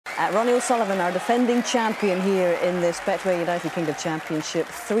Ronnie O'Sullivan, our defending champion here in this Betway United Kingdom Championship,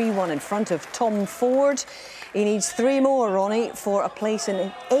 3-1 in front of Tom Ford. He needs 3 more, Ronnie, for a place in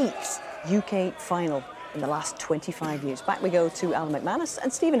an 8th UK final in the last 25 years. Back we go to Alan McManus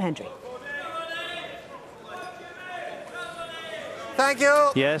and Stephen Hendry. Thank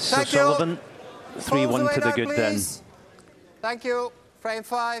you. Yes, Thank O'Sullivan, you. 3-1 to the good then. Thank you. Frame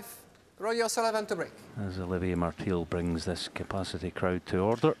 5, Ronnie O'Sullivan to break. As Olivier Marteel brings this capacity crowd to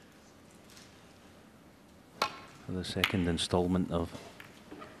order for the second instalment of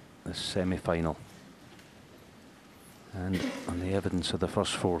this semi-final. And on the evidence of the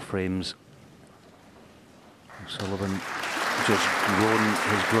first 4 frames, O'Sullivan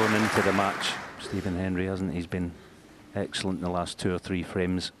has grown into the match. Stephen Hendry hasn't. He's been excellent in the last 2 or 3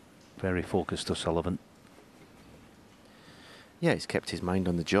 frames. Very focused, O'Sullivan. Yeah, he's kept his mind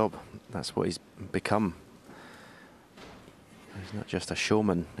on the job. That's what he's become. He's not just a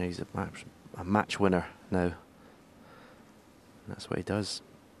showman, he's a match winner now. That's what he does.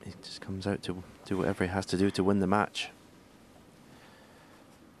 He just comes out to do whatever he has to do to win the match.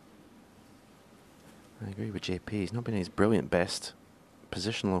 I agree with JP. He's not been his brilliant best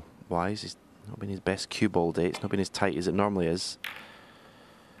positional wise. He's not been his best cue ball day. It's not been as tight as it normally is.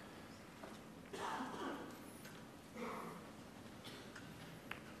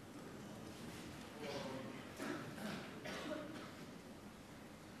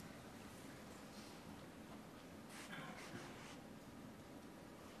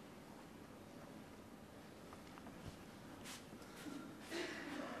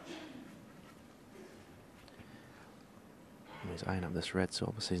 He's eyeing up this red, so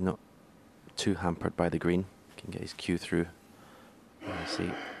obviously he's not too hampered by the green. He can get his cue through. I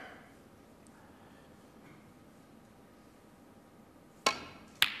see.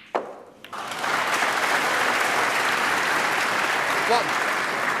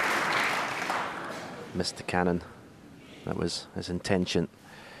 Missed the cannon. That was his intention.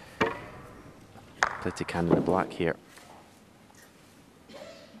 Played to cannon the black here.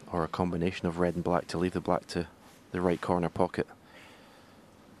 Or a combination of red and black to leave the black to the right corner pocket.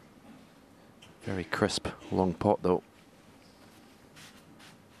 Very crisp, long pot though.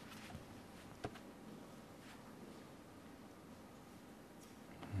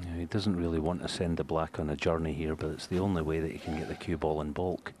 Yeah, he doesn't really want to send the black on a journey here, but it's the only way that he can get the cue ball in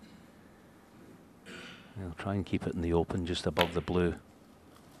bulk. He'll try and keep it in the open just above the blue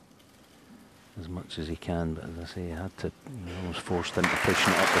as much as he can, but as I say, he had to, almost forced into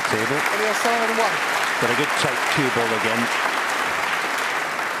pushing it up the table. Got a good tight cue ball again.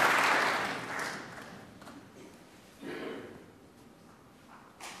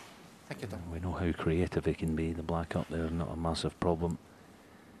 Thank you, Tom. We know how creative he can be. The black up there, not a massive problem.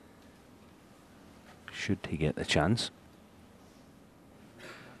 Should he get the chance.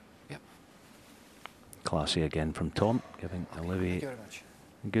 Yep. Classy again from Tom, giving Olivier Thank you very much.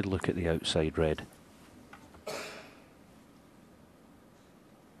 a good look at the outside red.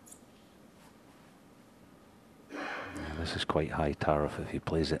 This is quite high tariff if he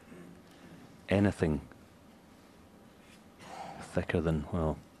plays it anything thicker than,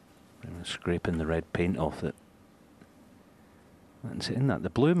 well, scraping the red paint off it. And saying that,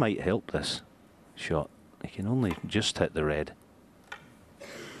 the blue might help this shot. He can only just hit the red.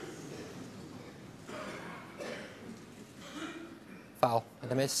 Foul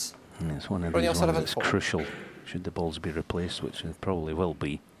and a miss. And it's one of these ones that's crucial, should the balls be replaced, which it probably will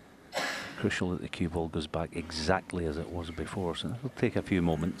be. Crucial that the cue ball goes back exactly as it was before, so it'll take a few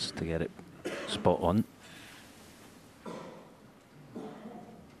moments to get it spot on.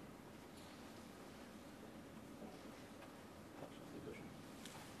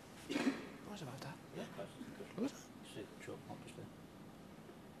 What about that? Yeah. Good.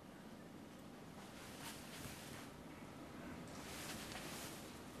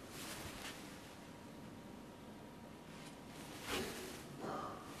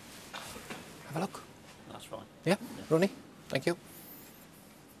 Have a look. That's fine. Yeah, Ronnie, thank you.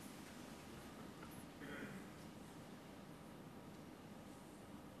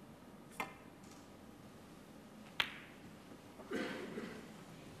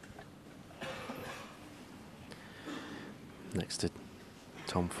 Next to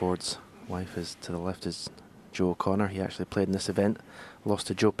Tom Ford's wife is to the left is Joe O'Connor. He actually played in this event, lost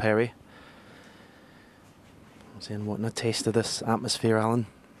to Joe Perry. I'm saying, wanting a taste of this atmosphere, Alan,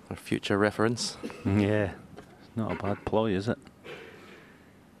 for future reference. Yeah, it's not a bad ploy, is it?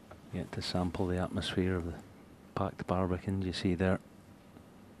 Get to sample the atmosphere of the packed Barbican you see there.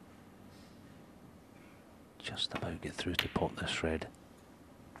 Just about get through to pot this red.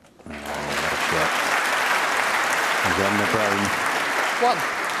 Oh, what a shot. He's on the brown. One.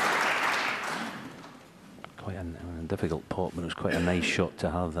 difficult pot, but it was quite a nice shot to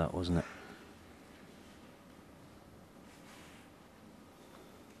have, that, wasn't it?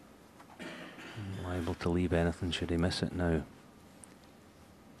 Liable to leave anything should he miss it now.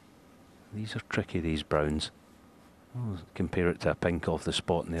 These are tricky, these browns. I'll compare it to a pink off the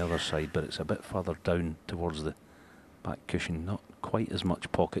spot on the other side, but it's a bit further down towards the back cushion. Not quite as much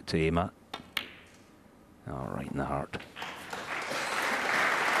pocket to aim at. Oh, right in the heart.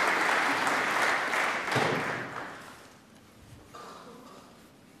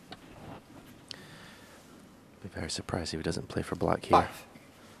 Be very surprised if he doesn't play for black here.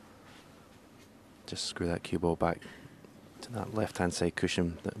 Just screw that cue ball back to that left-hand side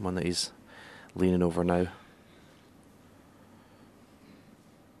cushion, that one that he's leaning over now.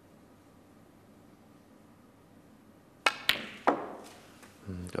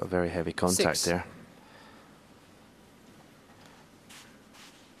 Got a very heavy contact 6. there.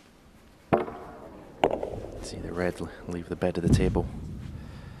 See the red leave the bed of the table.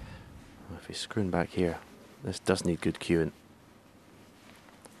 If he's screwing back here, this does need good cueing.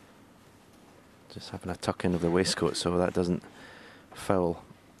 Just having a tuck in of the waistcoat so that doesn't foul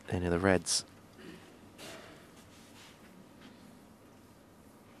any of the reds.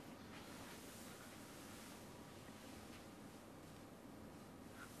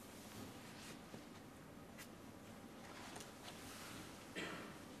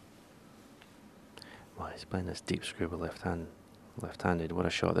 Wow, he's playing this deep screw with left-handed. What a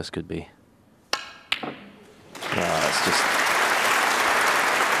shot this could be. Yeah, it's just...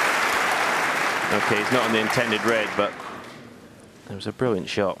 Okay, he's not on the intended red, but it was a brilliant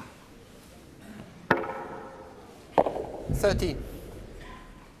shot. 13.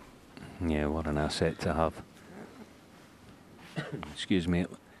 Yeah, what an asset to have. Excuse me. I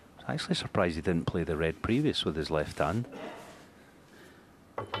was actually surprised he didn't play the red previous with his left hand.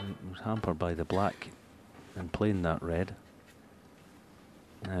 He was hampered by the black and playing that red.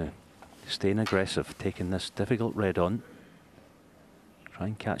 Now, staying aggressive, taking this difficult red on. Try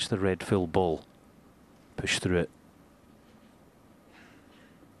and catch the red full ball. Push through it.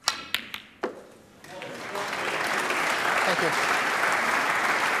 Thank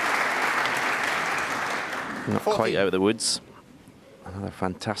you. Not 14. quite out of the woods. Another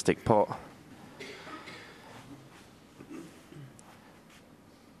fantastic pot.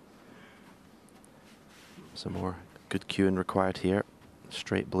 Some more good cueing required here.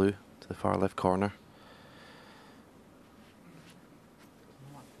 Straight blue to the far left corner.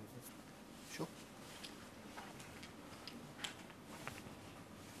 Sure.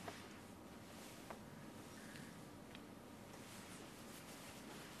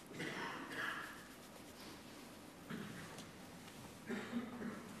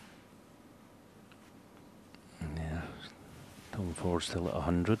 Yeah, Tom Ford still at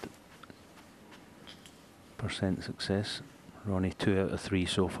 100% success. Ronnie 2 out of 3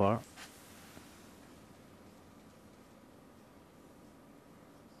 so far.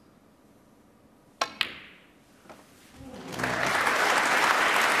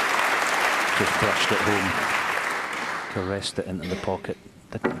 Just brushed it home, caressed it into the pocket.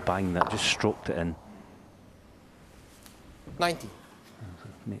 Didn't bang that, just stroked it in. 90.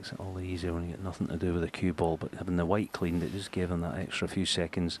 Makes it all the easier when you get nothing to do with the cue ball, but having the white cleaned, it just gave him that extra few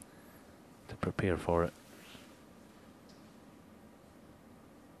seconds to prepare for it.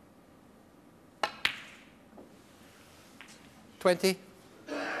 $20.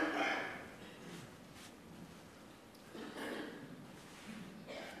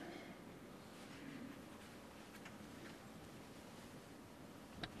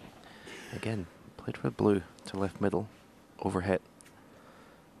 Again, played for blue to left middle, overhit.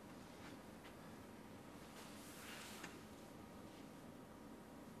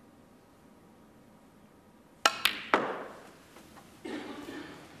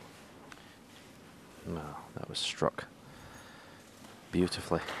 No, that was struck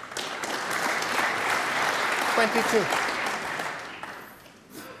beautifully. 22.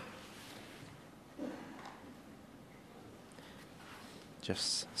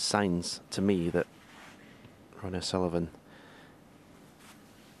 Just signs to me that Ronnie O'Sullivan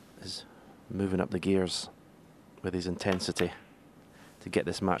is moving up the gears with his intensity to get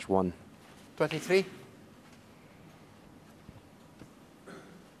this match won. 23.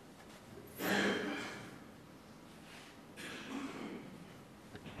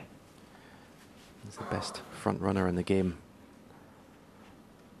 He's the best front runner in the game.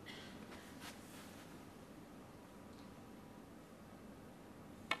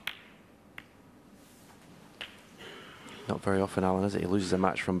 Not very often, Alan, is it? He loses a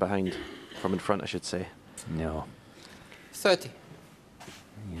match from behind, from in front, I should say. No. 30.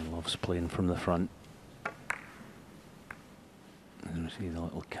 He loves playing from the front. See the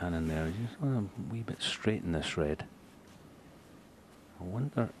little cannon there. Just a wee bit straight in this red. I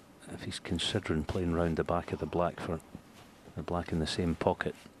wonder if he's considering playing round the back of the black for the black in the same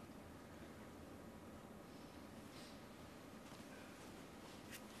pocket.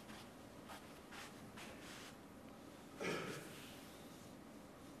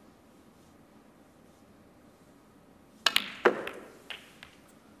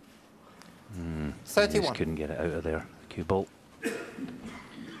 He 31. just couldn't get it out of there. Cue ball.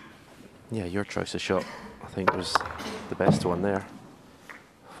 Yeah, your choice of shot, I think, was the best one there.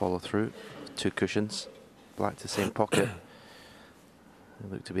 Follow through, 2 cushions, black to the same pocket.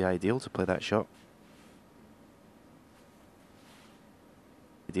 It looked to be ideal to play that shot.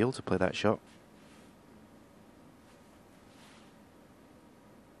 Ideal to play that shot.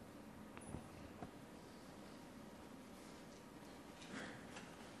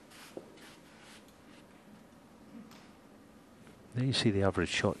 There you see the average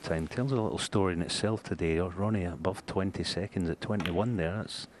shot time. Tells a little story in itself today. Ronnie above 20 seconds at 21 there.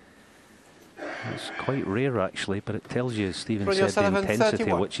 That's quite rare actually, but it tells you, as Stephen said, the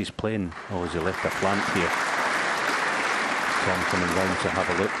intensity at which he's playing. Oh, has he left a flank here? Tom coming round to have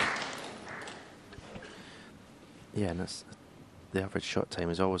a look. Yeah, and that's the average shot time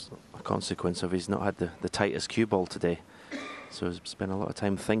is always a consequence of he's not had the tightest cue ball today. So he's spent a lot of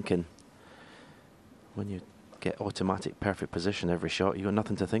time thinking. When you get automatic perfect position every shot, you've got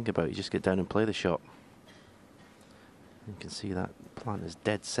nothing to think about. You just get down and play the shot. You can see that plant is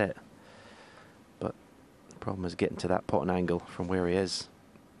dead set. But the problem is getting to that pot and angle from where he is.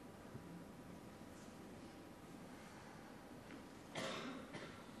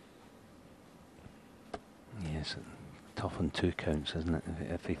 Yes, tough on 2 counts, isn't it?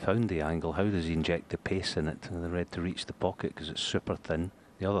 If he found the angle, how does he inject the pace in it to the red to reach the pocket, because it's super thin?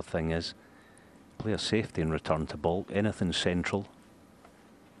 The other thing is, play a safety and return to ball. Anything central,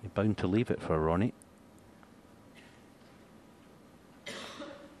 you're bound to leave it for Ronnie.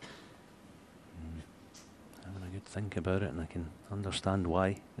 Having a good think about it, and I can understand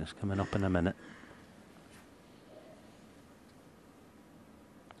why. It's coming up in a minute.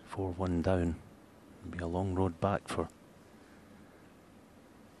 4-1 down. It'll be a long road back for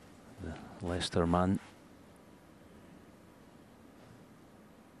the Leicester man.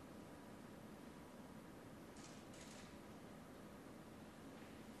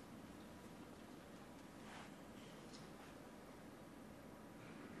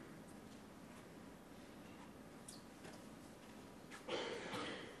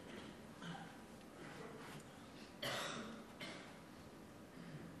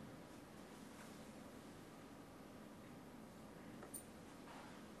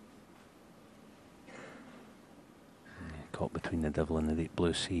 Caught between the devil and the deep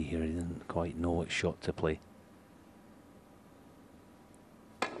blue sea here. He didn't quite know what shot to play.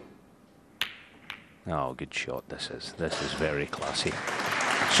 Oh, good shot this is. This is very classy.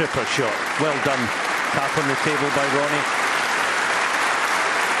 Super shot. Well done. Tap on the table by Ronnie.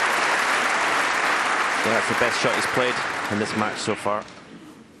 Yeah, that's the best shot he's played in this match so far.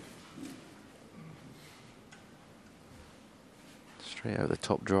 Straight out of the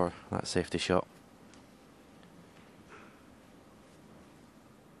top drawer, that safety shot.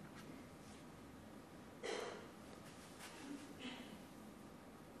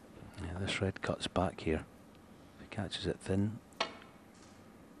 This red cuts back here. If he catches it thin,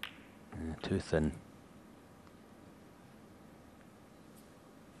 too thin.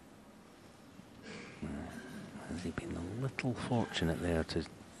 Has he been a little fortunate there?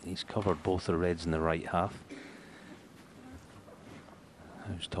 He's covered both the reds in the right half.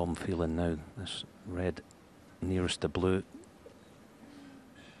 How's Tom feeling now? This red nearest the blue.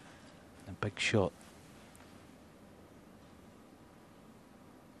 A big shot.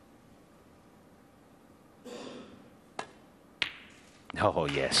 Oh,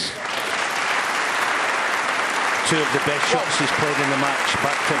 yes. 2 of the best shots he's played in the match,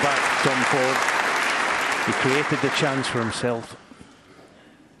 back to back, Tom Ford. He created the chance for himself,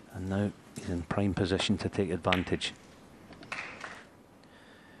 and now he's in prime position to take advantage.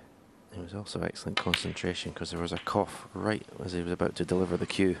 It was also excellent concentration, because there was a cough right as he was about to deliver the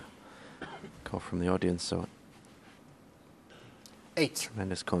cue. Cough from the audience, so 8.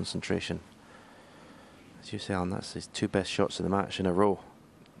 Tremendous concentration. As you say, Alan, that's his 2 best shots of the match in a row.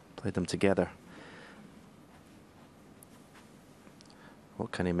 Played them together.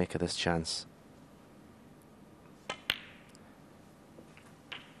 What can he make of this chance?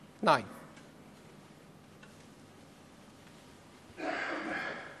 9.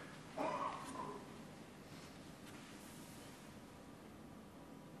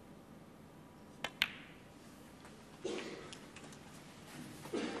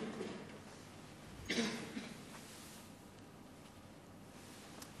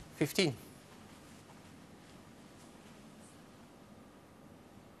 15.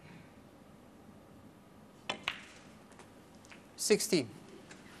 16.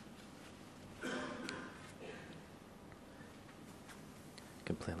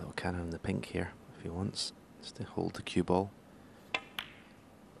 Can play a little cannon in the pink here if he wants, just to hold the cue ball.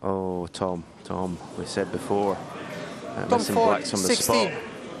 Oh, Tom, we said before, missing blacks on the 16. spot.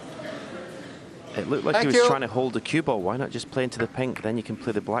 It looked like he was trying to hold the cue ball. Why not just play into the pink? Then you can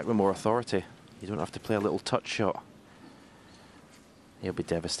play the black with more authority. You don't have to play a little touch shot. He'll be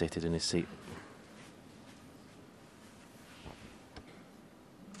devastated in his seat.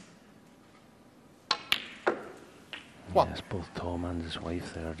 Yes, both Tom and his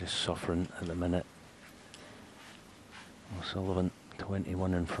wife there are just suffering at the minute. O'Sullivan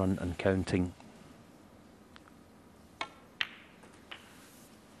 21 in front and counting.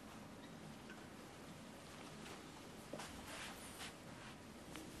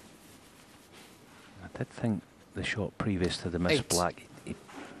 I did think the shot previous to the miss black, he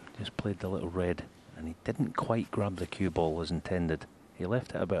just played the little red and he didn't quite grab the cue ball as intended. He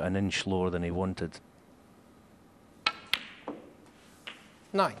left it about an inch lower than he wanted.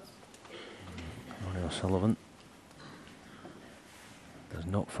 9. Ronnie O'Sullivan does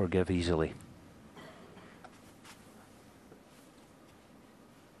not forgive easily.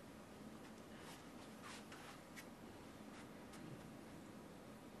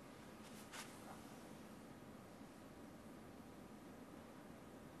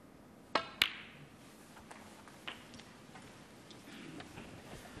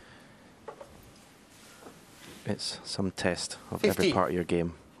 It's some test of 15. every part of your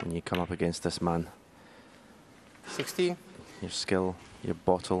game when you come up against this man. 16. Your skill, your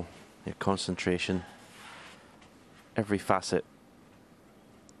bottle, your concentration, every facet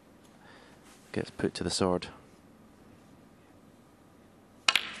gets put to the sword.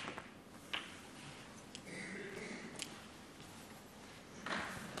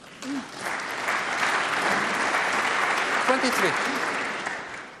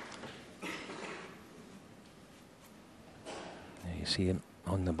 You see him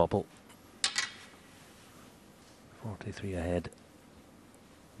on the bubble. 43 ahead.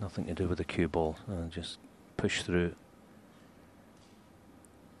 Nothing to do with the cue ball. Just push through.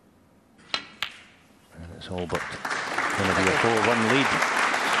 And it's all but going to be a 4-1 lead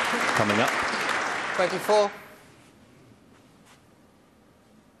coming up. 24.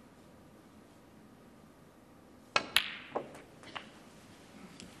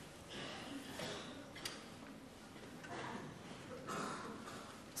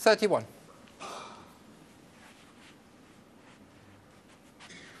 $31.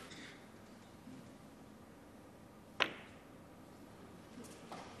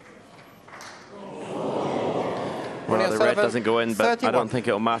 Well, the red doesn't go in, but 31. I don't think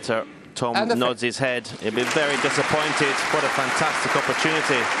it'll matter. Tom nods his head. He'll be very disappointed. What a fantastic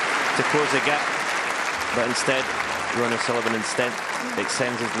opportunity to close the gap. But instead, Ronnie O'Sullivan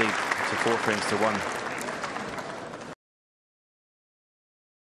extends his lead to 4 frames to 1.